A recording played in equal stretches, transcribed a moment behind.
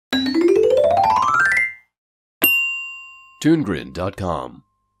ToonGrin.com.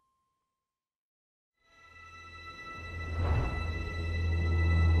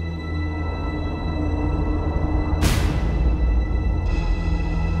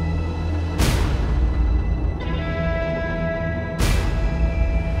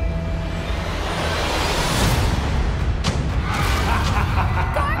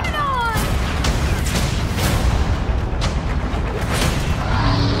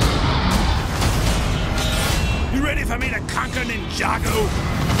 You ready for me to conquer Ninjago?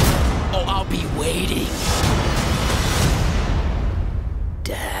 Oh, I'll be waiting.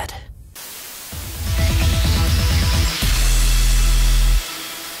 Dad.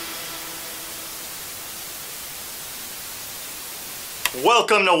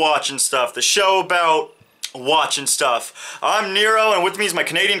 Welcome to Watchin' Stuff, the show about watching stuff. I'm Nero, and with me is my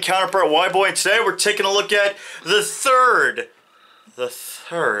Canadian counterpart, WHYBOY, and today we're taking a look at the third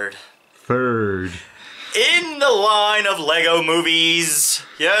in the line of Lego movies.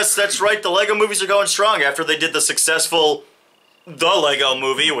 Yes, that's right, the Lego movies are going strong after they did the successful The Lego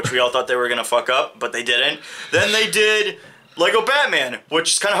Movie, which we all thought they were gonna fuck up, but they didn't. Then they did Lego Batman,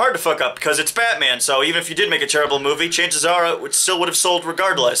 which is kind of hard to fuck up because it's Batman, so even if you did make a terrible movie, chances are it still would have sold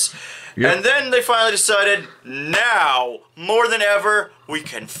regardless. Yep. And then they finally decided, now, more than ever, we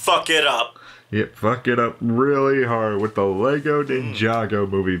can fuck it up. Yep, fuck it up really hard with the Lego Ninjago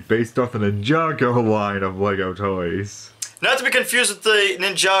movie based off the Ninjago line of Lego toys. Not to be confused with the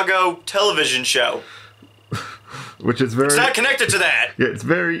Ninjago television show. Which is very... It's not connected to that! Yeah, it's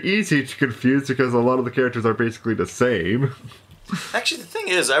very easy to confuse because a lot of the characters are basically the same. Actually, the thing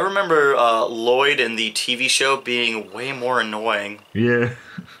is, I remember Lloyd in the TV show being way more annoying. Yeah.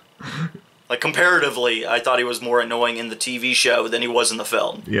 Like, comparatively, I thought he was more annoying in the TV show than he was in the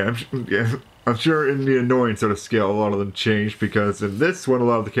film. Yeah, I'm sure in the annoying sort of scale, a lot of them changed, because in this one, a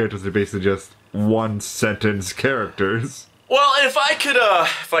lot of the characters are basically just one-sentence characters. Well, if I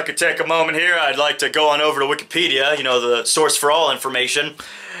could take a moment here, I'd like to go on over to Wikipedia, you know, the source for all information.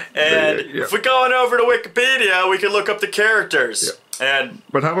 And if we go on over to Wikipedia, we can look up the characters. Yeah.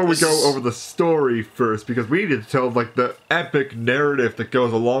 But how about we go over the story first, because we need to tell, like, the epic narrative that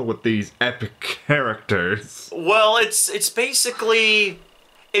goes along with these epic characters. Well, it's basically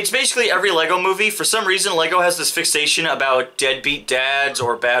every Lego movie. For some reason, Lego has this fixation about deadbeat dads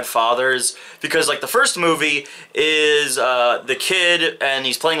or bad fathers, because, like, the first movie is the kid and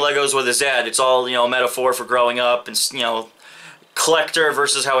he's playing Legos with his dad. It's all, you know, a metaphor for growing up and, you know, collector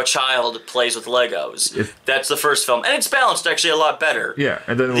versus how a child plays with Legos. That's the first film, and it's balanced actually a lot better. Yeah,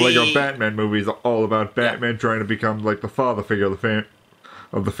 and then the Lego Batman movie is all about Batman trying to become like the father figure of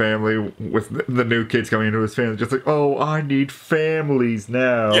the family, with the new kids coming into his family, just like, oh, I need families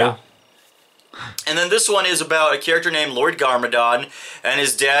now. Yeah. And then this one is about a character named Lord Garmadon, and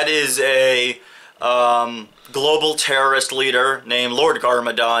his dad is a global terrorist leader named Lord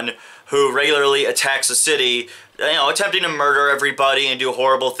Garmadon, who regularly attacks a city, you know, attempting to murder everybody and do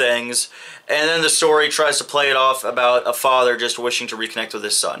horrible things. And then the story tries to play it off about a father just wishing to reconnect with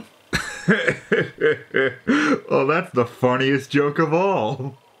his son. Oh, that's the funniest joke of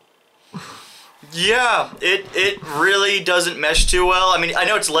all. Yeah, it really doesn't mesh too well. I mean, I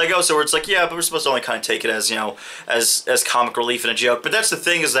know it's Lego, so it's like, yeah, but we're supposed to only kind of take it as, you know, as comic relief and a joke. But that's the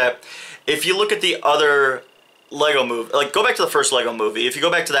thing, is that if you look at the other Lego movie, like, go back to the first Lego movie, if you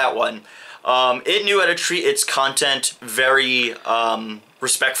go back to that one, it knew how to treat its content very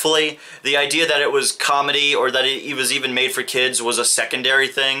respectfully. The idea that it was comedy or that it was even made for kids was a secondary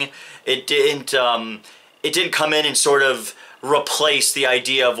thing. It didn't come in and sort of replace the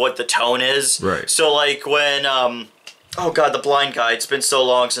idea of what the tone is. Right. So, like, when oh god, The Blind Guy, it's been so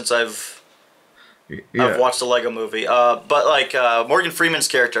long since I've watched a Lego movie. But like Morgan Freeman's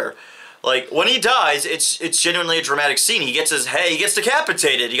character, like, when he dies, it's genuinely a dramatic scene. He gets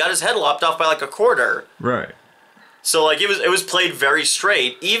decapitated. He got his head lopped off by like a quarter. Right. So, like, it was played very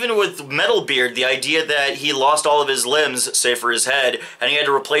straight. Even with Metalbeard, the idea that he lost all of his limbs, save for his head, and he had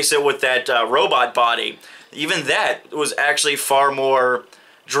to replace it with that robot body, even that was actually far more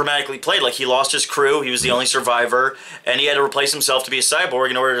dramatically played. Like, he lost his crew, he was the only survivor, and he had to replace himself to be a cyborg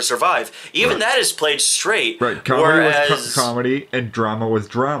in order to survive. Even that is played straight. Right, comedy was comedy, and drama was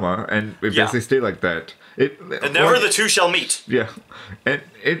drama, and it basically stayed like that. And never the two shall meet. Yeah, and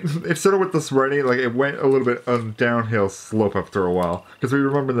it sort of with this writing, like, it went a little bit on downhill slope after a while. Because we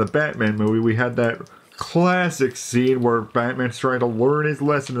remember in the Batman movie, we had that classic scene where Batman's trying to learn his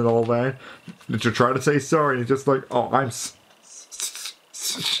lesson and all that, to try to say sorry, and he's just like, oh, I'm...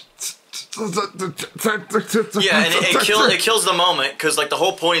 Yeah, and it kills the moment, because, like, the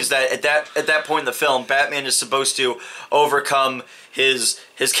whole point is that at that point in the film, Batman is supposed to overcome his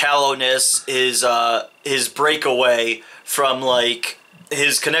callowness, his breakaway from like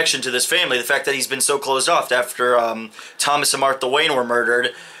his connection to this family, the fact that he's been so closed off after Thomas and Martha Wayne were murdered,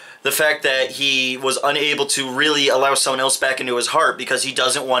 the fact that he was unable to really allow someone else back into his heart because he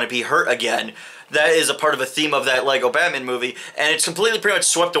doesn't want to be hurt again. That is a part of a theme of that Lego Batman movie, and it's completely pretty much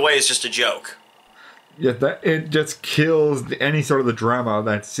swept away as just a joke. Yeah, it just kills any sort of the drama of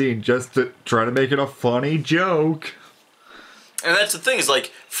that scene just to try to make it a funny joke. And that's the thing, is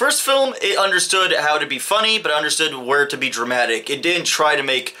like, first film, it understood how to be funny, but understood where to be dramatic. It didn't try to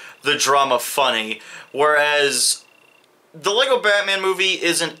make the drama funny. Whereas the Lego Batman movie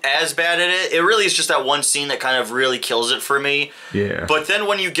isn't as bad at it. It really is just that one scene that kind of really kills it for me. Yeah. But then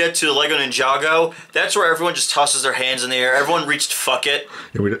when you get to Lego Ninjago, that's where everyone just tosses their hands in the air. Everyone reached fuck it.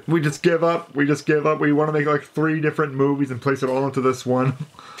 Yeah, we just give up. We just give up. We want to make like 3 different movies and place it all into this one.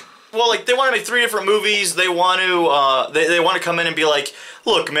 Well, like, they want to make 3 different movies. They want to, they want to come in and be like,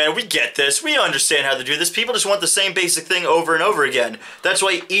 look, man, we get this. We understand how to do this. People just want the same basic thing over and over again. That's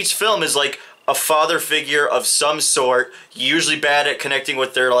why each film is, like, a father figure of some sort, usually bad at connecting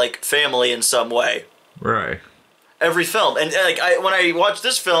with their, like, family in some way. Right. Every film. And, like, when I watched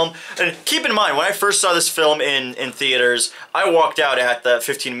this film, and keep in mind, when I first saw this film in theaters, I walked out at the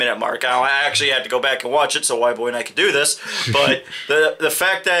 15-minute mark. I actually had to go back and watch it so WHYBOY and I could do this. But the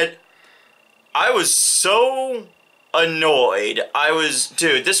fact that I was so annoyed.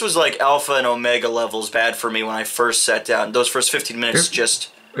 Dude, this was like alpha and omega levels bad for me when I first sat down. Those first 15 minutes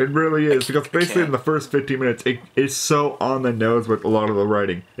It really is, because basically in the first 15 minutes, it is so on the nose with a lot of the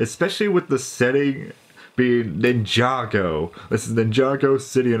writing. Especially with the setting being Ninjago. This is Ninjago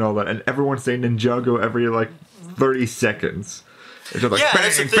City and all that, and everyone's saying Ninjago every, like, 30 seconds. It's just like, yeah, bang,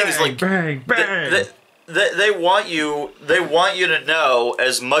 that's the thing, bang, is like, bang, bang. They want you to know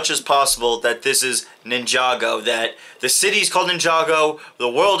as much as possible that this is Ninjago, that the city's called Ninjago, the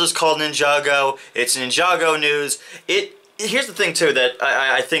world is called Ninjago, it's Ninjago news. Here's the thing too that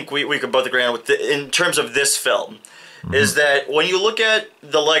I think we could both agree on with in terms of this film, is that when you look at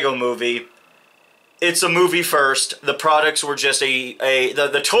the Lego movie, it's a movie first. The products were just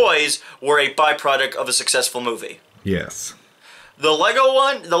the toys were a byproduct of a successful movie. Yes. The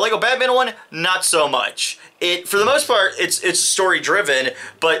Lego Batman one, not so much. For the most part, it's story driven,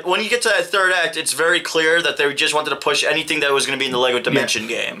 but when you get to that third act, it's very clear that they just wanted to push anything that was going to be in the Lego Dimension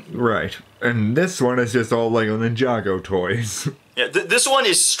game. Right. And this one is just all Lego Ninjago toys. Yeah, this one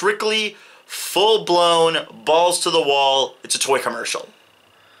is strictly full-blown, balls to the wall. It's a toy commercial.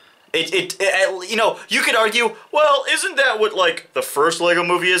 You know, you could argue, well, isn't that what, like, the first Lego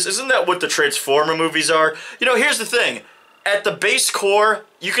movie is? Isn't that what the Transformer movies are? You know, here's the thing. At the base core,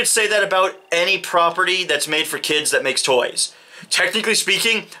 you could say that about any property that's made for kids that makes toys. Technically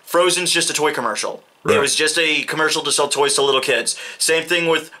speaking, Frozen's just a toy commercial. Right. It was just a commercial to sell toys to little kids. Same thing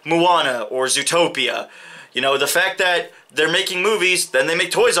with Moana or Zootopia. You know, the fact that they're making movies, then they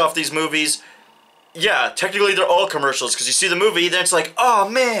make toys off these movies. Yeah, technically they're all commercials, because you see the movie, then it's like, oh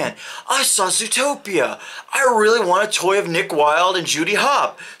man, I saw Zootopia. I really want a toy of Nick Wilde and Judy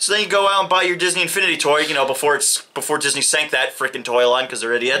Hopps. So then you go out and buy your Disney Infinity toy, you know, before Disney sank that freaking toy line, because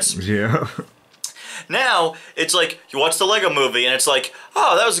they're idiots. Yeah. Now, it's like, you watch the Lego movie, and it's like,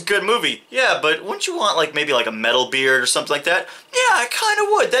 oh, that was a good movie. Yeah, but wouldn't you want, like, maybe like a metal beard or something like that? Yeah, I kind of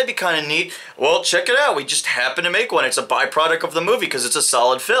would. That'd be kind of neat. Well, check it out. We just happen to make one. It's a byproduct of the movie, because it's a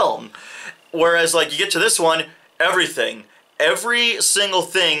solid film. Whereas, like, you get to this one, every single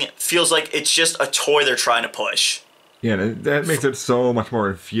thing feels like it's just a toy they're trying to push. Yeah, that makes it so much more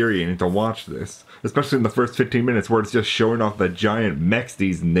infuriating to watch this. Especially in the first 15 minutes where it's just showing off the giant mechs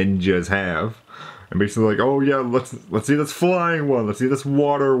these ninjas have. And basically like, oh yeah, let's see this flying one, let's see this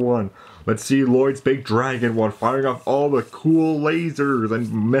water one. Let's see Lloyd's big dragon one firing off all the cool lasers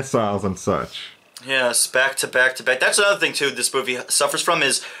and missiles and such. Yes, back to back to back. That's another thing, too, this movie suffers from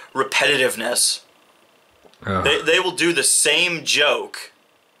is repetitiveness. They will do the same joke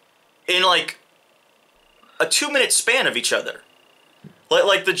in, like, a 2-minute span of each other.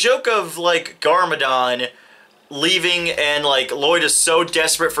 Like the joke of, like, Garmadon leaving and, like, Lloyd is so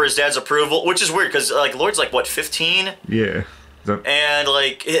desperate for his dad's approval, which is weird, because, like, Lloyd's, like, what, 15? Yeah. And,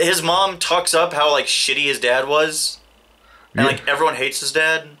 like, his mom talks up how, like, shitty his dad was. And, like, everyone hates his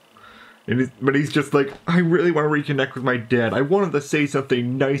dad. But he's just like, I really want to reconnect with my dad. I wanted to say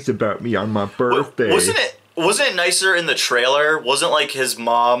something nice about me on my birthday. Wasn't it nicer in the trailer? Wasn't his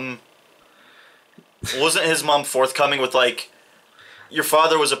mom forthcoming with, like, your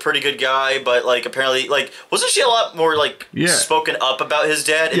father was a pretty good guy, but like apparently, like wasn't she a lot more like spoken up about his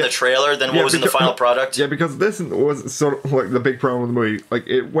dad in the trailer than what was in the final product? Yeah, because this was sort of like the big problem with the movie. Like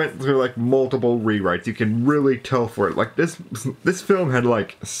it went through like multiple rewrites. You can really tell for it. Like this film had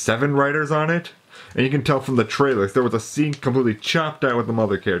like 7 writers on it. And you can tell from the trailers, there was a scene completely chopped out with the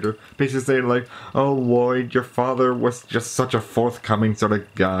mother character. Basically saying like, oh Lloyd, your father was just such a forthcoming sort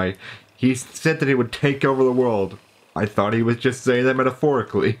of guy. He said that he would take over the world. I thought he was just saying that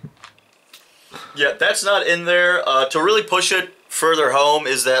metaphorically. Yeah, that's not in there. To really push it further home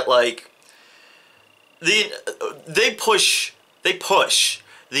is that like, they push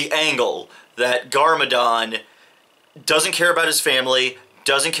the angle that Garmadon doesn't care about his family,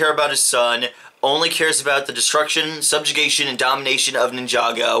 doesn't care about his son, only cares about the destruction, subjugation, and domination of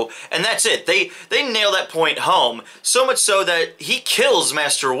Ninjago, and that's it. They nail that point home, so much so that he kills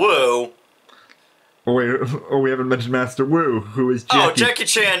Master Wu. Oh wait, we haven't mentioned Master Wu, who is Jackie. Oh,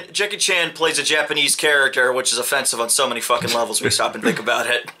 Jackie Chan plays a Japanese character, which is offensive on so many fucking levels when you stop and think about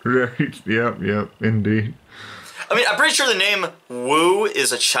it. Right, yep, indeed. I mean, I'm pretty sure the name Wu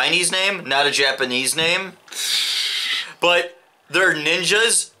is a Chinese name, not a Japanese name. But they're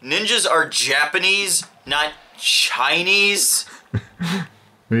ninjas. Ninjas are Japanese, not Chinese.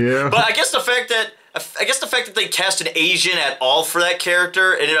 Yeah. But I guess the fact that they cast an Asian at all for that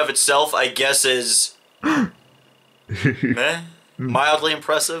character in and of itself, I guess, is mildly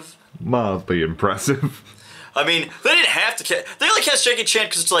impressive. Mildly impressive. I mean, they didn't have to cast. They only cast Jackie Chan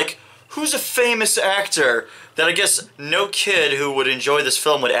because it's like, who's a famous actor that I guess no kid who would enjoy this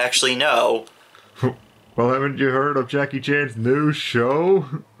film would actually know? Well, haven't you heard of Jackie Chan's new show?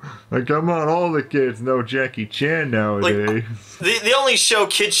 Like, come on, all the kids know Jackie Chan nowadays. Like, the only show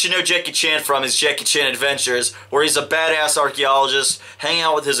kids should know Jackie Chan from is Jackie Chan Adventures, where he's a badass archaeologist, hanging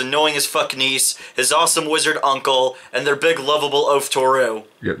out with his annoying as fuck niece, his awesome wizard uncle, and their big lovable oaf Toru.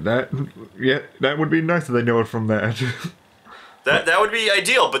 Yeah, that would be nice if they know it from that. That would be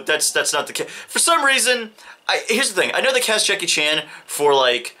ideal, but that's not the case. For some reason, here's the thing. I know they cast Jackie Chan for,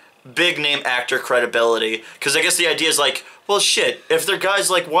 like, big name actor credibility, because I guess the idea is like, well shit, if they're guys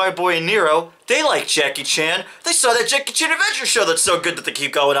like WHYBOY and NERO, they like Jackie Chan, they saw that Jackie Chan Adventure show that's so good that they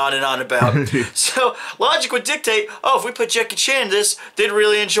keep going on and on about. So logic would dictate, oh, if we put Jackie Chan in this, they'd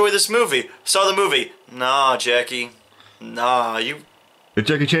really enjoy this movie. Saw the movie. Nah, Jackie. Nah, you...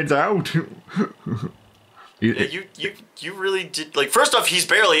 Jackie Chan's out. Yeah, you really did, like, first off, he's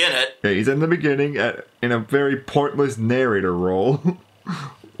barely in it. Yeah, he's in the beginning in a very pointless narrator role.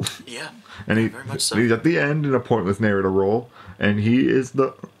 Yeah, and very much so. He's at the end in a pointless narrator role, and he is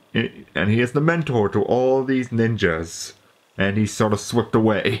the mentor to all these ninjas, and he's sort of swept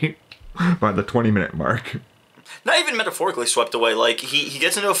away by the 20-minute mark. Not even metaphorically swept away. Like, he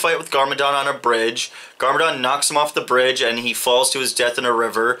gets into a fight with Garmadon on a bridge. Garmadon knocks him off the bridge, and he falls to his death in a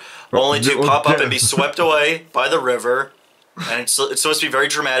river, only to pop up and be swept away by the river. And it's supposed to be very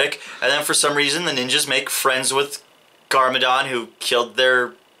dramatic. And then for some reason, the ninjas make friends with Garmadon, who killed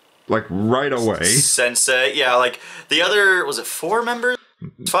their... Like, right away. Sensei. Yeah, like, the other... Was it 4 members?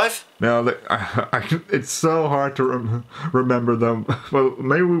 5? No, it's so hard to remember them. Well,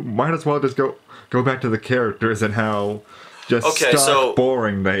 maybe we might as well just go back to the characters and how just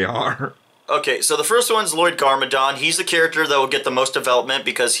boring they are. Okay, so the first one's Lloyd Garmadon. He's the character that will get the most development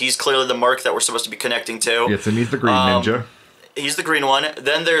because he's clearly the mark that we're supposed to be connecting to. Yes, and he's the green ninja. He's the green one.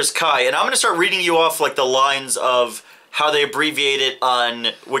 Then there's Kai, and I'm going to start reading you off like the lines of how they abbreviate it on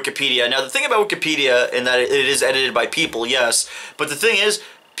Wikipedia. Now, the thing about Wikipedia in that it is edited by people, yes, but the thing is,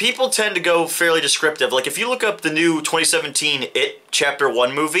 people tend to go fairly descriptive. Like, if you look up the new 2017 It Chapter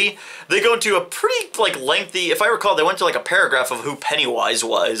 1 movie, they go into a pretty, like, lengthy, if I recall, they went to, like, a paragraph of who Pennywise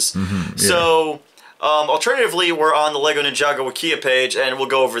was. Mm-hmm, yeah. So, alternatively, we're on the Lego Ninjago Wikia page, and we'll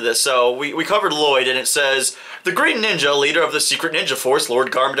go over this. So, we covered Lloyd, and it says, the Green Ninja, leader of the secret ninja force, Lord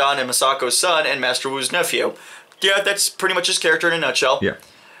Garmadon and Masako's son, and Master Wu's nephew. Yeah, that's pretty much his character in a nutshell. Yeah.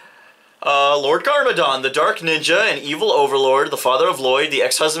 Lord Garmadon, the Dark Ninja and evil overlord, the father of Lloyd, the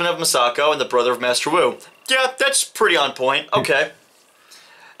ex-husband of Masako, and the brother of Master Wu. Yeah, that's pretty on point. Okay.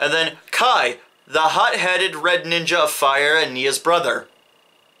 And then Kai, the hot-headed red ninja of fire and Nia's brother.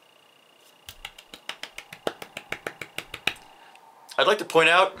 I'd like to point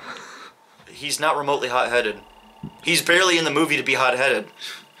out, he's not remotely hot-headed. He's barely in the movie to be hot-headed.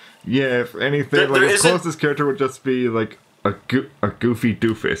 Yeah, if anything, like his closest character would just be like a goofy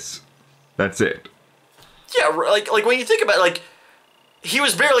doofus. That's it. Yeah, like when you think about it, like, he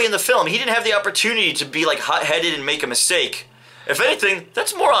was barely in the film. He didn't have the opportunity to be like hot-headed and make a mistake. If anything,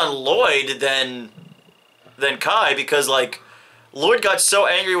 that's more on Lloyd than Kai, because like Lloyd got so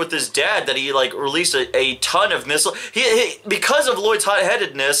angry with his dad that he like released a ton of missiles. He because of Lloyd's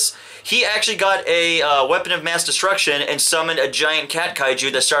hot-headedness, he actually got a weapon of mass destruction and summoned a giant cat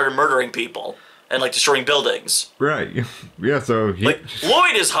kaiju that started murdering people and like destroying buildings. Right. Yeah. So he. Like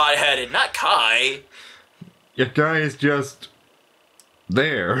Lloyd is hot-headed, not Kai. Yeah, Kai is just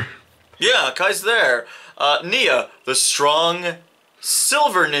there. Yeah, Kai's there. Nia, the strong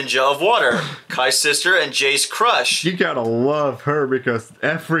silver ninja of water. Kai's sister and Jay's crush. You gotta love her because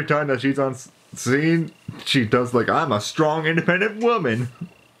every time that she's on scene, she does like, I'm a strong, independent woman.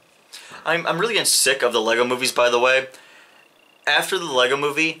 I'm really getting sick of the Lego movies, by the way. After the Lego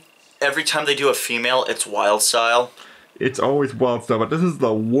movie, every time they do a female, it's Wild Style. It's always Wild Style, but this is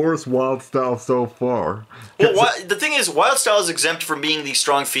the worst Wild Style so far. Well, the thing is, Wild Style is exempt from being the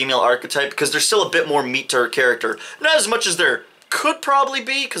strong female archetype because there's still a bit more meat to her character. Not as much as there could probably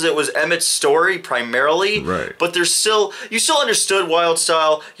be, because it was Emmett's story primarily. Right. But there's still, you still understood Wild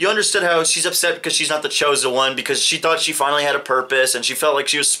Style. You understood how she's upset because she's not the chosen one, because she thought she finally had a purpose and she felt like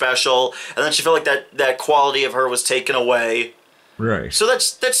she was special, and then she felt like that quality of her was taken away. Right. So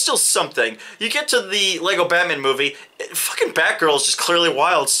that's still something. You get to the Lego Batman movie, fucking Batgirl is just clearly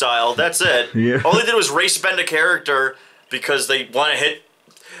Wild Style. That's it. Yeah. All they did was race bend a character because they want to hit.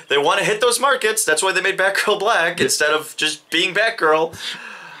 They want to hit those markets. That's why they made Batgirl black instead of just being Batgirl.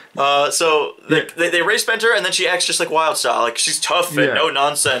 So they race bent her, and then she acts just like Wild Style. Like she's tough and no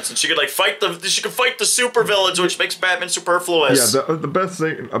nonsense, and she could like fight the super villains, which makes Batman superfluous. Yeah, the best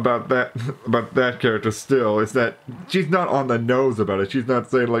thing about that character still is that she's not on the nose about it. She's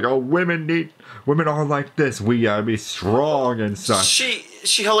not saying like, oh, women are like this. We gotta be strong and such. She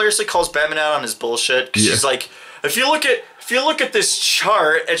hilariously calls Batman out on his bullshit. 'Cause she's like, if you look at this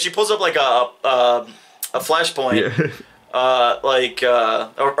chart, and she pulls up like a flashpoint. Or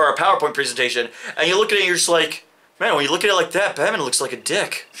a PowerPoint presentation, and you look at it and you're just like, man, when you look at it like that, Batman looks like a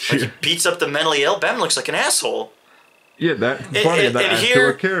dick. Like he beats up the mentally ill, Batman looks like an asshole. Yeah, that's funny, that adds to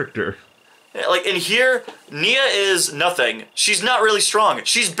her character. Like, in here, Nia is nothing. She's not really strong.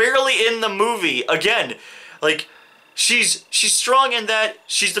 She's barely in the movie. Again, like, she's strong in that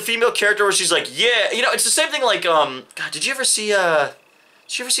she's the female character where she's like, yeah, you know, it's the same thing like, God, did you ever see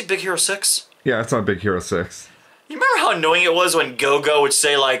Big Hero 6? Yeah, it's on Big Hero 6. You remember how annoying it was when Go-Go would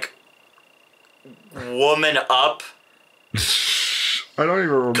say, like, woman up? I don't even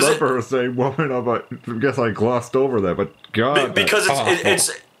remember her saying woman up. I guess I glossed over that, but God. Because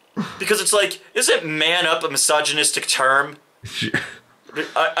it's like, isn't man up a misogynistic term?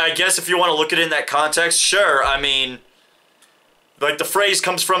 I guess if you want to look at it in that context, sure. I mean, like, the phrase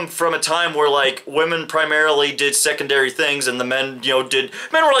comes from a time where, like, women primarily did secondary things and the men, you know,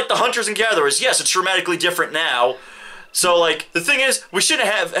 men were like the hunters and gatherers. Yes, it's dramatically different now. So, like, the thing is, we shouldn't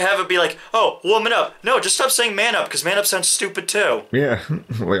have it be like, oh, woman up. No, just stop saying man up, because man up sounds stupid, too. Yeah,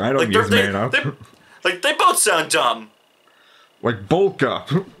 like, I don't use man up. They both sound dumb. Like, bulk up,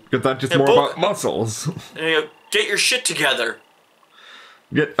 because that's just more about muscles. You know, get your shit together.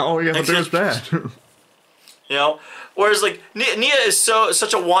 Oh, yeah, but there's that. You know? Whereas, like, Nia is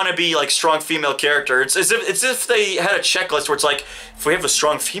such a wannabe, like, strong female character. It's as if they had a checklist where it's like, if we have a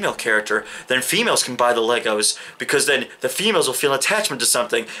strong female character, then females can buy the Legos, because then the females will feel attachment to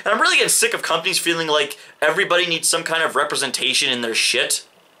something. And I'm really getting sick of companies feeling like everybody needs some kind of representation in their shit.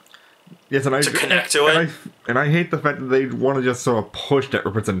 Yes, and to connect to it. And I hate the fact that they want to just sort of push that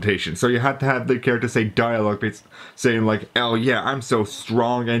representation. So you had to have the character say dialogue saying like, oh yeah, I'm so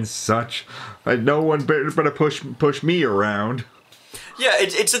strong and such. No one better push me around. Yeah,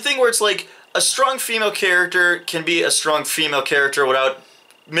 it's a thing where it's like, a strong female character can be a strong female character without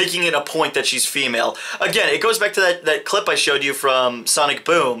making it a point that she's female. Again, it goes back to that clip I showed you from Sonic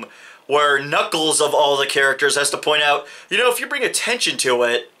Boom, where Knuckles of all the characters has to point out, you know, if you bring attention to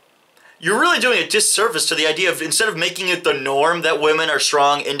it, you're really doing a disservice to the idea of, instead of making it the norm that women are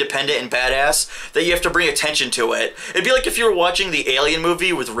strong, independent, and badass, that you have to bring attention to it. It'd be like if you were watching the Alien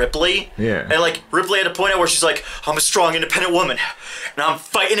movie with Ripley, and like Ripley had a point out where she's like, I'm a strong, independent woman, and I'm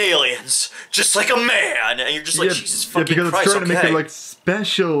fighting aliens, just like a man, and you're just like, Jesus fucking Christ, because it's trying to make it like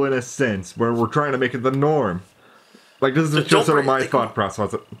special in a sense, where we're trying to make it the norm. Like, this is just sort of my thought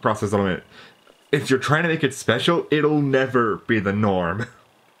process on it. If you're trying to make it special, it'll never be the norm.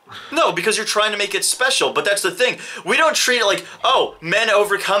 No, because you're trying to make it special, but that's the thing. We don't treat it like, oh, men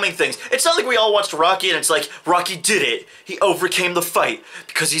overcoming things. It's not like we all watched Rocky and it's like, Rocky did it. He overcame the fight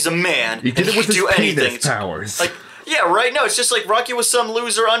because he's a man. He did it with his penis powers. Like, yeah, right? No, it's just like Rocky was some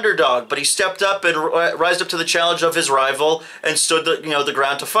loser underdog, but he stepped up and rised up to the challenge of his rival and stood the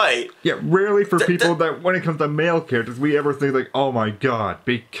ground to fight. Yeah, rarely for people that, when it comes to male characters, we ever think like, oh my god,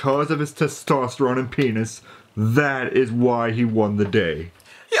 because of his testosterone and penis, That is why he won the day.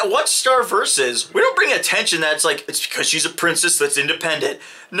 Yeah, what Star versus? We don't bring attention that it's because she's a princess that's independent.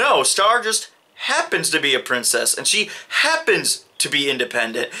 No, Star just happens to be a princess, and she happens to be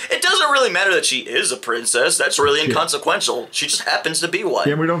independent. It doesn't really matter that she is a princess. That's really inconsequential. She just happens to be one.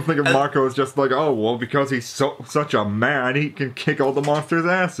 Yeah, we don't think of Mako as just like, oh, well, because he's such a man, he can kick all the monsters'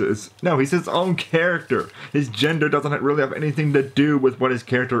 asses. No, he's his own character. His gender doesn't really have anything to do with what his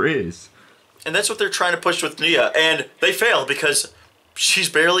character is. And that's what they're trying to push with Nia, and they fail because she's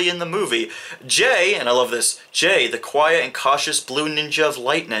barely in the movie. Jay, and I love this, Jay, the quiet and cautious blue ninja of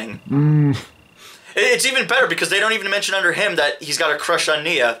lightning. It's even better because they don't even mention under him that he's got a crush on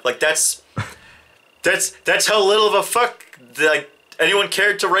Nia. Like, that's how little of a fuck like anyone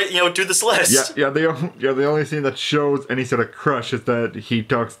cared to write, do this list. Yeah, the only scene that shows any sort of crush is that he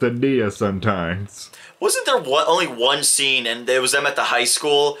talks to Nia sometimes. Wasn't there only one scene, and it was them at the high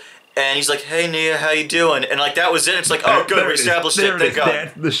school, and he's like, "Hey Nia, how you doing?" And like that was it. It's like, oh good, we established it. Thank God.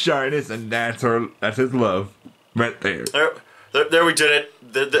 That's the shyness, and that's his love, right there. There we did it.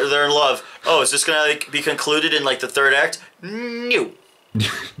 They're in love. Oh, is this gonna be concluded in like the third act? Nope.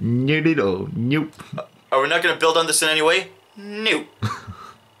 Nope. Are we not gonna build on this in any way? Nope.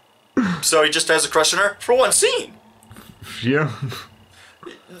 So he just has a crush on her for one scene. Yeah.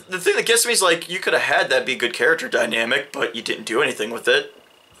 The thing that gets me is like you could have had that be good character dynamic, but you didn't do anything with it.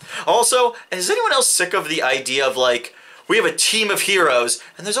 Also, is anyone else sick of the idea of like, we have a team of heroes,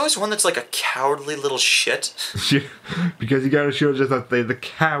 and there's always one that's like a cowardly little shit? Because you gotta show just that the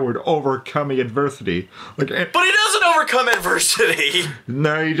coward overcoming adversity. Like, but he doesn't overcome adversity!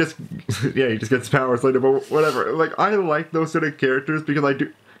 No, he just gets powers later, but whatever. Like, I like those sort of characters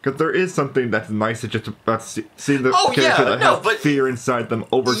because there is something that's nice just about seeing the character that has fear inside them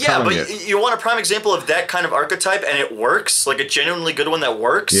overcoming it. Yeah, but you want a prime example of that kind of archetype, and it works? Like a genuinely good one that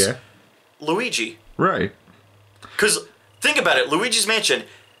works? Yeah. Luigi. Right. Because, think about it, Luigi's Mansion.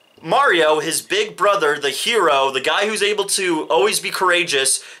 Mario, his big brother, the hero, the guy who's able to always be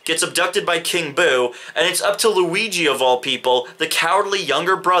courageous, gets abducted by King Boo, and it's up to Luigi, of all people, the cowardly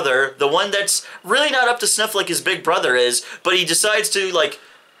younger brother, the one that's really not up to snuff like his big brother is, but he decides to,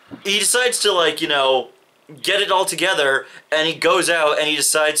 get it all together, and he goes out, and he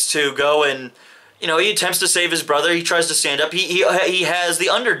decides to go and, he attempts to save his brother, he tries to stand up, he has the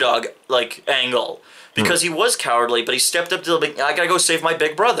underdog, angle. Because he was cowardly, but he stepped up to I gotta go save my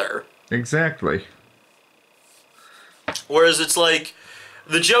big brother. Exactly. Whereas it's like,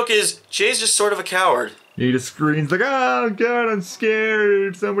 the joke is, Jay's just sort of a coward. He just screams like, oh god, I'm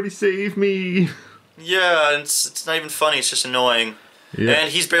scared, somebody save me. Yeah, and it's not even funny, it's just annoying. Yeah.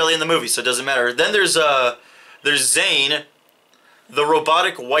 And he's barely in the movie, so it doesn't matter. Then there's Zane, the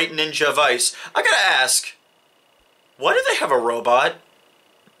robotic white ninja of ice. I gotta ask, why do they have a robot?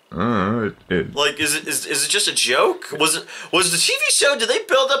 Like, is it just a joke? Was the TV show? Did they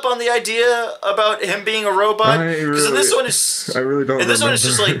build up on the idea about him being a robot? Because in this one I really don't. And this one is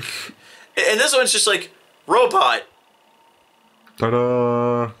just like, and this one's just like robot.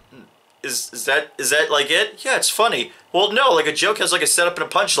 Ta-da! Is that like it? Yeah, it's funny. Well, no, like a joke has like a setup and a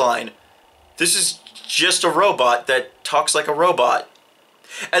punchline. This is just a robot that talks like a robot,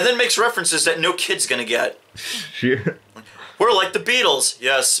 and then makes references that no kid's gonna get. Yeah. We're like the Beatles.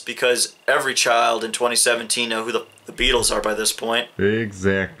 Yes, because every child in 2017 know who the Beatles are by this point.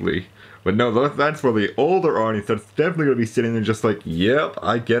 Exactly. But no, that's for the older audience that's definitely going to be sitting there just like, yep,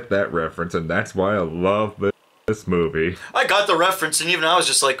 I get that reference, and that's why I love this movie. I got the reference, and even I was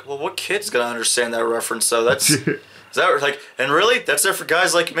just like, well, what kid's going to understand that reference, though? Is that like, and really? That's there for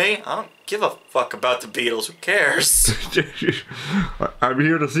guys like me? I don't give a fuck about the Beatles. Who cares? I'm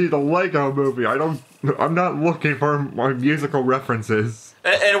here to see the Lego movie. I'm not looking for my musical references.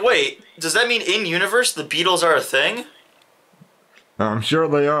 And wait, does that mean in universe the Beatles are a thing? I'm sure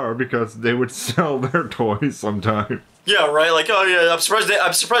they are, because they would sell their toys sometime. Yeah, right. Like, oh yeah, I'm surprised.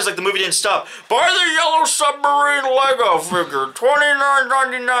 Like the movie didn't stop. Buy the Yellow Submarine Lego figure,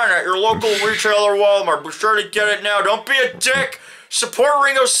 $29.99 at your local retailer Walmart. Be sure to get it now. Don't be a dick. Support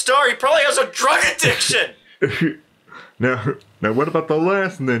Ringo Starr. He probably has a drug addiction. Now, what about the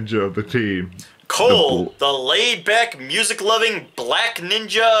last ninja of the team? Cole, the laid-back, music-loving black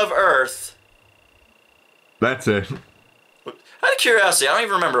ninja of Earth. That's it. Out of curiosity, I don't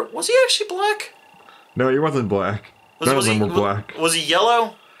even remember. Was he actually black? No, he wasn't black. None of them were black. Was he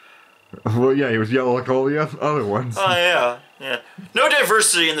yellow? Well, yeah, he was yellow like all the other ones. Oh, yeah. No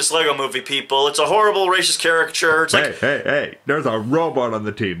diversity in this Lego movie, people. It's a horrible racist caricature. It's like, hey, there's a robot on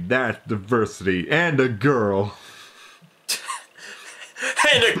the team. That's diversity. And a girl.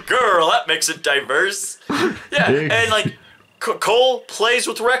 And a girl, that makes it diverse. Yeah, and like, Cole plays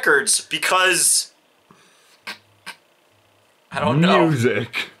with records because I don't know.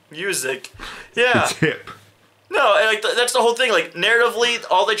 Music. Yeah. It's hip. No, and like that's the whole thing. Like narratively,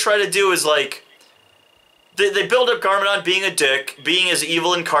 all they try to do is like they build up Garmadon being a dick, being as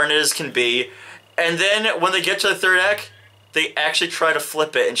evil incarnate as can be, and then when they get to the third act, they actually try to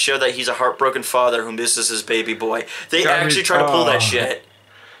flip it and show that he's a heartbroken father who misses his baby boy. They actually try to pull that shit.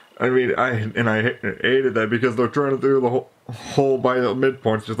 I mean, I hated that because they're trying to do the whole by the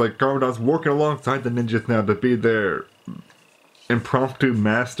midpoints, just like Garmadon's working alongside the ninjas now to be their impromptu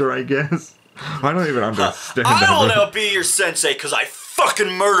master, I guess. I don't even understand that. I will now be your sensei because I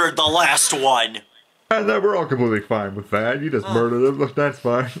fucking murdered the last one. And then we're all completely fine with that. You just murdered him. Look, that's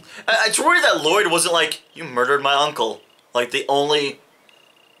fine. It's weird that Lloyd wasn't like, you murdered my uncle. Like the only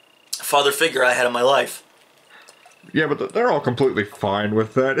father figure I had in my life. Yeah, but they're all completely fine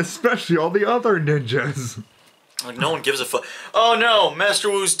with that, especially all the other ninjas. Like, no one gives a fuck. Oh no, Master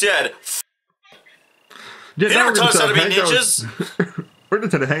Wu's dead. Yeah, He never taught us how to be ninjas. We're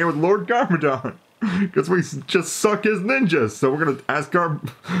just gonna hang out with Lord Garmadon. Because we just suck as ninjas, so we're gonna ask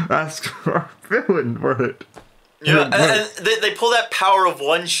our villain for it. Yeah, and they pull that power of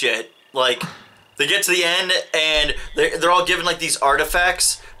one shit. Like, they get to the end, and they're all given, like, these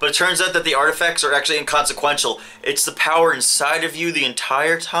artifacts, but it turns out that the artifacts are actually inconsequential. It's the power inside of you the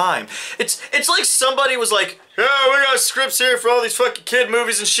entire time. It's like somebody was like, yeah, we got scripts here for all these fucking kid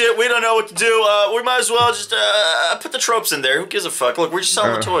movies and shit. We don't know what to do. We might as well just put the tropes in there. Who gives a fuck? Look, we're just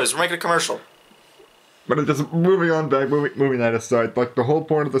selling the toys. We're making a commercial. But just moving on back, moving that aside, like the whole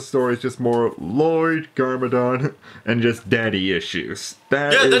point of the story is just more Lloyd, Garmadon, and just daddy issues.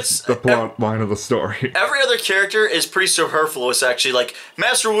 That's the plot line of the story. Every other character is pretty superfluous, actually. Like,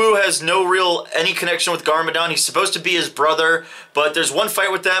 Master Wu has no any connection with Garmadon. He's supposed to be his brother, but there's one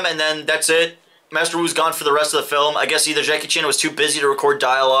fight with them, and then that's it. Master Wu's gone for the rest of the film. I guess either Jackie Chan was too busy to record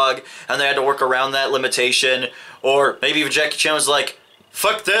dialogue, and they had to work around that limitation, or maybe even Jackie Chan was like,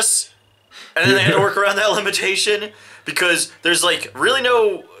 fuck this. And then they had to work around that limitation because there's like really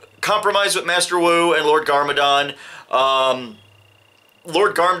no compromise with Master Wu and Lord Garmadon.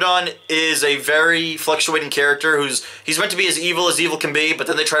 Lord Garmadon is a very fluctuating character he's meant to be as evil can be, but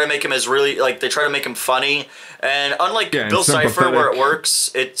then they try to make him they try to make him funny. And unlike Bill Cipher where it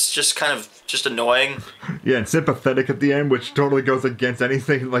works, it's just kind of just annoying. Yeah, and sympathetic at the end, which totally goes against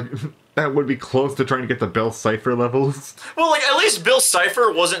anything like that would be close to trying to get the Bill Cipher levels. Well, like, at least Bill Cipher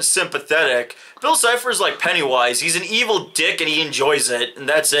wasn't sympathetic. Bill Cipher's like Pennywise. He's an evil dick and he enjoys it, and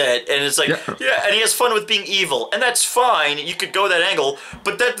that's it. And it's like, yeah, and he has fun with being evil, and that's fine. You could go that angle.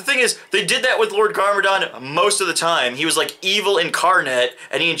 But the thing is, they did that with Lord Garmadon most of the time. He was like evil incarnate,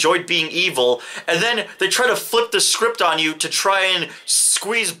 and he enjoyed being evil. And then they try to flip the script on you to try and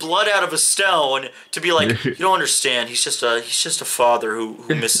squeeze blood out of a stone to be like, you don't understand. He's just a father who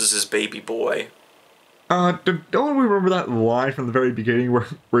misses his baby boy. Don't we remember that line from the very beginning where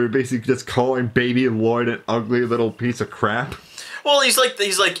you're basically just calling baby Lloyd an ugly little piece of crap? Well, he's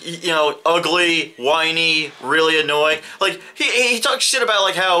like you know, ugly, whiny, really annoying. Like he talks shit about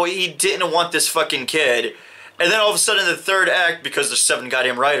like how he didn't want this fucking kid, and then all of a sudden in the third act, because there's 7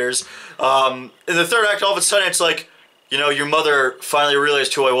 goddamn writers, in the third act all of a sudden it's like, you know, your mother finally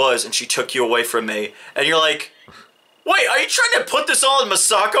realized who I was and she took you away from me, and you're like, wait, are you trying to put this all in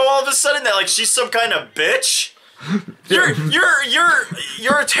Masako all of a sudden? That like she's some kind of bitch?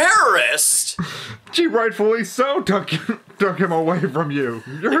 You're a terrorist. She rightfully so took him away from you.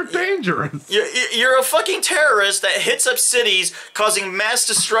 You're dangerous. You're a fucking terrorist that hits up cities, causing mass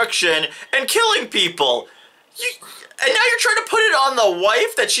destruction and killing people. And now you're trying to put it on the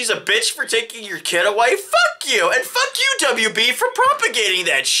wife that she's a bitch for taking your kid away? Fuck you, and fuck you, WB, for propagating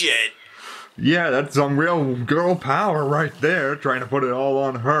that shit. Yeah, that's some real girl power right there, trying to put it all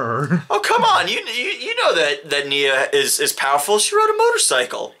on her. Oh, come on. You know that Nia is powerful. She rode a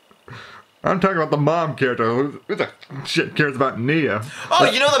motorcycle. I'm talking about the mom character. Who the shit cares about Nia? Oh,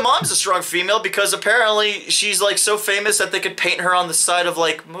 you know the mom's a strong female because apparently she's like so famous that they could paint her on the side of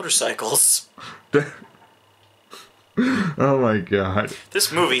like motorcycles. Oh my god.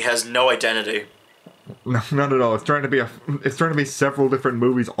 This movie has no identity. No, not at all. It's trying to be several different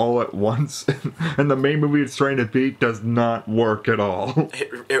movies all at once, and the main movie it's trying to be does not work at all.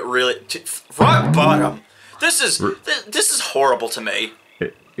 It really rock bottom. This is horrible to me.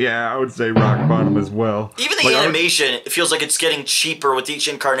 Yeah, I would say rock bottom as well. Even the animation, it feels like it's getting cheaper with each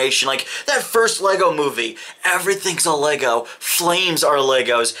incarnation. Like, that first Lego movie, everything's a Lego. Flames are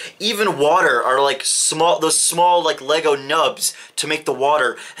Legos. Even water are, like, those small, like, Lego nubs to make the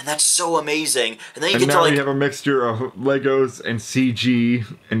water. And that's so amazing. And then you get to, like... you have a mixture of Legos and CG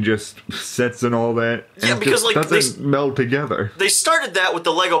and just sets and all that. And yeah, because, like, doesn't meld together. They started that with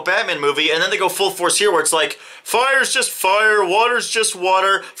the Lego Batman movie, and then they go full force here where it's like, fire's just fire, water's just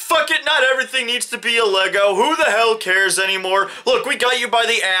water. Fuck it, not everything needs to be a Lego. Who the hell cares anymore? Look, we got you by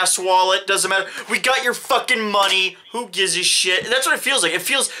the ass wallet. Doesn't matter. We got your fucking money. Who gives a shit? And that's what it feels like.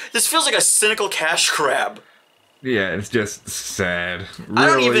 This feels like a cynical cash grab. Yeah, it's just sad.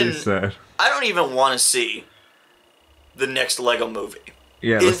 Really sad. I don't even want to see the next Lego movie.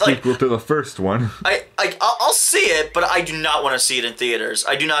 Yeah, the sequel to the first one. I'll see it, but I do not want to see it in theaters.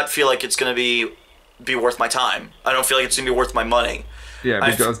 I do not feel like it's going to be worth my time. I don't feel like it's going to be worth my money.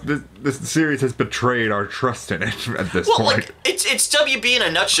 Yeah, because this series has betrayed our trust in it at this point. Well, like, it's WB in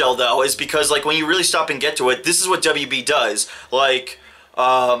a nutshell, though, is because, like, when you really stop and get to it, this is what WB does. Like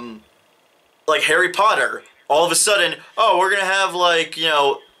Harry Potter, all of a sudden, oh, we're going to have, like, you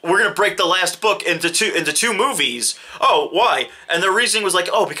know... we're going to break the last book into two movies. Oh, why? And the reasoning was like,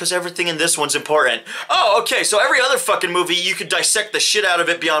 oh, because everything in this one's important. Oh, okay, so every other fucking movie, you could dissect the shit out of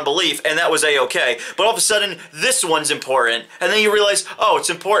it beyond belief, and that was A-okay. But all of a sudden, this one's important. And then you realize, oh,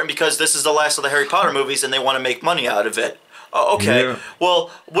 it's important because this is the last of the Harry Potter movies, and they want to make money out of it. Oh, okay. Yeah.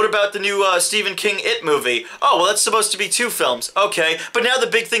 Well, what about the new Stephen King It movie? Oh, well, that's supposed to be 2 films. Okay. But now the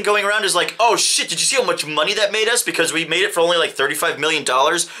big thing going around is like, oh, shit, did you see how much money that made us? Because we made it for only like $35 million.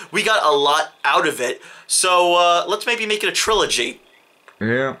 We got a lot out of it. So let's maybe make it a trilogy.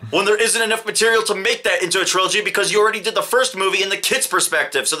 Yeah. When there isn't enough material to make that into a trilogy because you already did the first movie in the kid's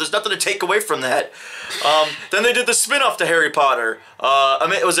perspective, so there's nothing to take away from that. Then they did the spin-off to Harry Potter.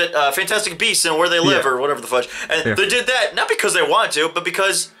 Was it Fantastic Beasts and Where They Live or whatever the fudge? And they did that not because they wanted to, but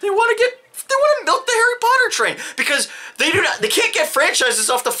because they want to milk the Harry Potter train because they can't get franchises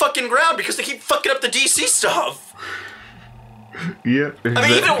off the fucking ground because they keep fucking up the DC stuff. Yeah. Exactly. I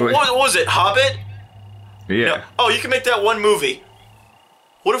mean, even what was it, Hobbit? Yeah. You know, oh, you can make that one movie.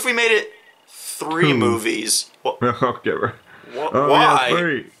 What if we made it 3 movies? Okay, right. Why? Yeah,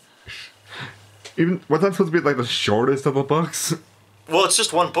 3. Even was that supposed to be like the shortest of the books? Well, it's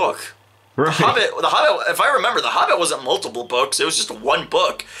just one book. Right. The Hobbit. If I remember, The Hobbit wasn't multiple books. It was just one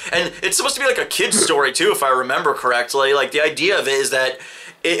book, and it's supposed to be like a kid's story too, if I remember correctly. Like the idea of it is that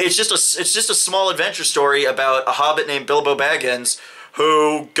it's just a small adventure story about a hobbit named Bilbo Baggins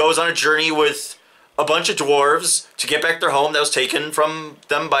who goes on a journey with a bunch of dwarves to get back their home that was taken from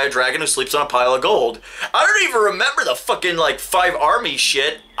them by a dragon who sleeps on a pile of gold. I don't even remember the fucking, like, 5 army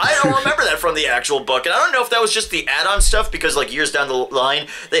shit. I don't remember that from the actual book. And I don't know if that was just the add-on stuff, because, like, years down the line,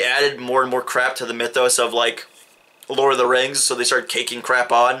 they added more and more crap to the mythos of, like, Lord of the Rings, so they started caking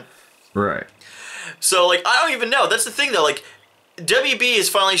crap on. Right. So, like, I don't even know. That's the thing, though. Like, WB has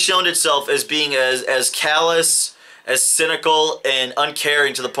finally shown itself as being as callous, as cynical, and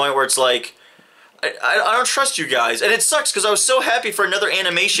uncaring to the point where it's like, I don't trust you guys. And it sucks because I was so happy for another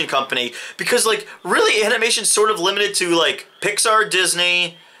animation company because, like, really animation's sort of limited to, like, Pixar,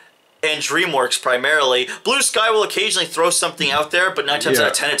 Disney, and DreamWorks primarily. Blue Sky will occasionally throw something out there, but 9 times out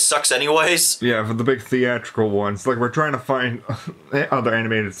of 10 it sucks anyways. Yeah, for the big theatrical ones. Like, we're trying to find other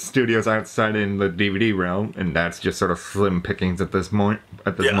animated studios outside in the DVD realm, and that's just sort of slim pickings at this moment.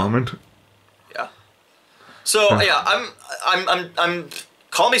 Yeah. So, yeah, I'm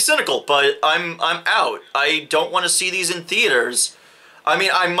call me cynical, but I'm out. I don't want to see these in theaters. I mean,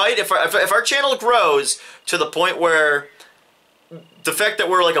 I might if our channel grows to the point where the fact that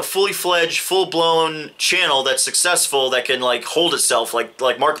we're like a fully fledged, full-blown channel that's successful, that can like hold itself, like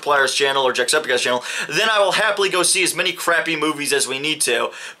Markiplier's channel or Jacksepticeye's channel, then I will happily go see as many crappy movies as we need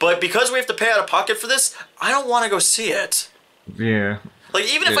to. But because we have to pay out of pocket for this, I don't want to go see it. Yeah. Like,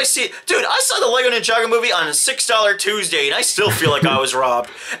 even if I see it... Dude, I saw the Lego Ninjago movie on a $6 Tuesday, and I still feel like I was robbed.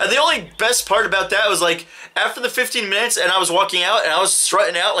 And the only best part about that was, like, after the 15 minutes, and I was walking out, and I was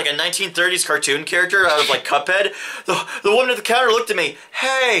strutting out like a 1930s cartoon character out of, like, Cuphead, the woman at the counter looked at me,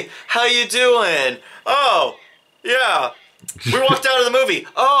 "Hey, how you doing?" "Oh, yeah." We walked out of the movie.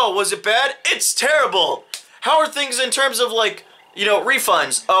 "Oh, was it bad?" "It's terrible." "How are things in terms of, like, you know,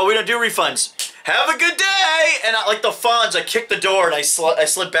 refunds?" "Oh, we don't do refunds." "Have a good day!" And like the Fonz, I kicked the door and I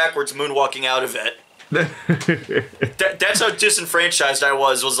slid backwards, moonwalking out of it. That's how disenfranchised I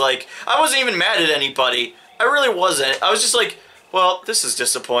was. Like, I wasn't even mad at anybody. I really wasn't. I was just like, well, this is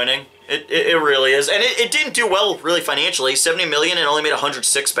disappointing. It really is. And it didn't do well, really, financially. $70 million and only made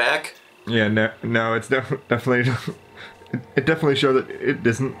 $106 back. Yeah, no, it's definitely... it definitely showed that it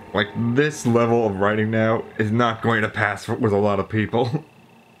isn't, like, this level of writing now is not going to pass with a lot of people.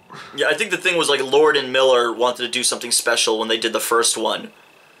 Yeah, I think the thing was, like, Lord and Miller wanted to do something special when they did the first one.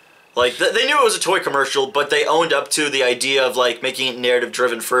 Like, they knew it was a toy commercial, but they owned up to the idea of, like, making it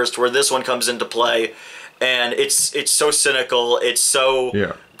narrative-driven first, where this one comes into play, and it's so cynical, it's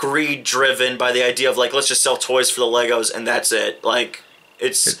so greed-driven by the idea of, like, let's just sell toys for the Legos, and that's it. Like,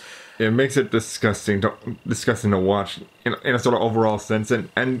 it's... It makes it disgusting to watch in a sort of overall sense,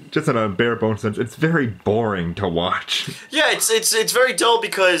 and just in a bare bones sense, it's very boring to watch. Yeah, it's very dull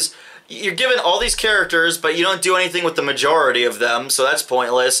because you're given all these characters, but you don't do anything with the majority of them, so that's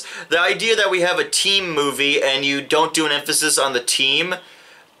pointless. The idea that we have a team movie and you don't do an emphasis on the team,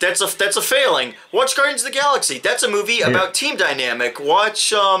 that's a failing. Watch Guardians of the Galaxy. That's a movie about team dynamic.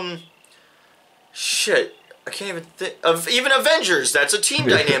 Watch shit. I can't even think of even Avengers. That's a team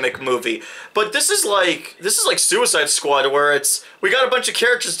dynamic movie. But this is like Suicide Squad, where we got a bunch of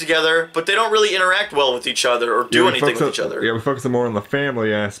characters together, but they don't really interact well with each other or do anything with each other. Yeah, we focus more on the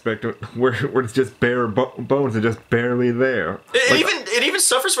family aspect, where it's just bare bones and just barely there. It even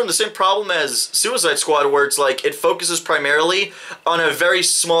suffers from the same problem as Suicide Squad, where it's like it focuses primarily on a very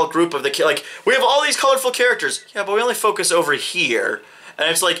small group of like we have all these colorful characters. Yeah, but we only focus over here. And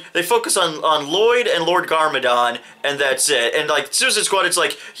it's like, they focus on Lloyd and Lord Garmadon, and that's it. And like, Suicide Squad, it's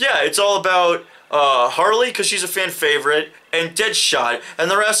like, yeah, it's all about Harley, because she's a fan favorite, and Deadshot, and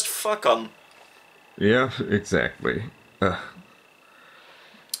the rest, fuck them. Yeah, exactly.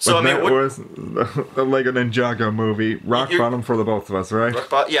 So, I mean, that was the Lego Ninjago movie. Rock bottom for the both of us, right?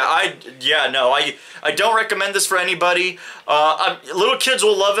 I don't recommend this for anybody. Little kids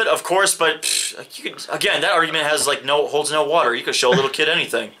will love it, of course, but again, that argument holds no water. You could show a little kid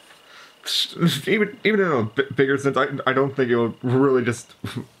anything. Even in a bigger sense, I don't think it will really just...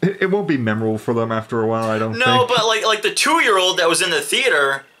 It won't be memorable for them after a while, I don't think. No, but like the 2-year-old that was in the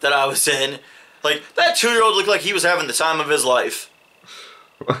theater that I was in, like, that 2-year-old looked like he was having the time of his life.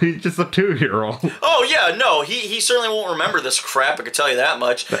 He's just a 2-year-old. Oh, yeah, no, he certainly won't remember this crap, I can tell you that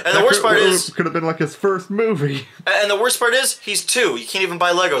much. And the worst part is... Could have been like his first movie. And the worst part is, he's 2. You can't even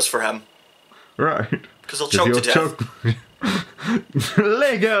buy Legos for him. Right. Because he'll choke to death.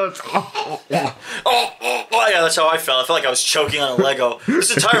 Legos! Oh, yeah, that's how I felt. I felt like I was choking on a Lego.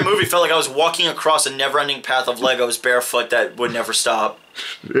 This entire movie felt like I was walking across a never-ending path of Legos barefoot that would never stop.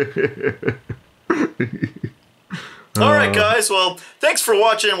 Alright guys, well, thanks for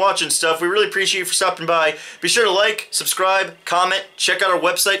watching stuff. We really appreciate you for stopping by. Be sure to like, subscribe, comment, check out our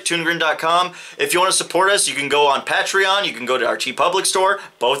website, ToonGrin.com. If you want to support us, you can go on Patreon, you can go to our TeePublic store.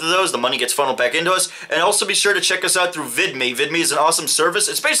 Both of those, the money gets funneled back into us. And also be sure to check us out through VidMe. VidMe is an awesome service.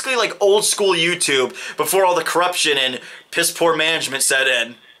 It's basically like old school YouTube before all the corruption and piss poor management set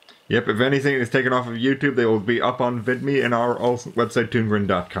in. Yep, if anything is taken off of YouTube, they will be up on VidMe and our website,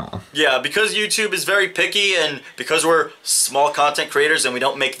 ToonGrin.com. Yeah, because YouTube is very picky, and because we're small content creators and we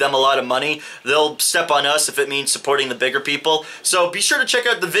don't make them a lot of money, they'll step on us if it means supporting the bigger people. So be sure to check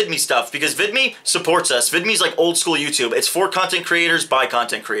out the VidMe stuff, because VidMe supports us. VidMe's like old school YouTube. It's for content creators, by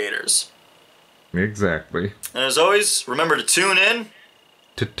content creators. Exactly. And as always, remember to tune in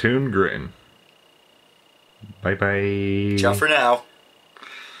to ToonGrin. Bye-bye. Ciao for now.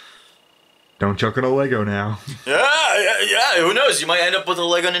 Don't choke on a Lego now. Yeah, who knows? You might end up with a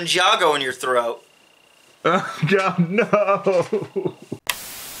Lego Ninjago in your throat. Oh, God, no!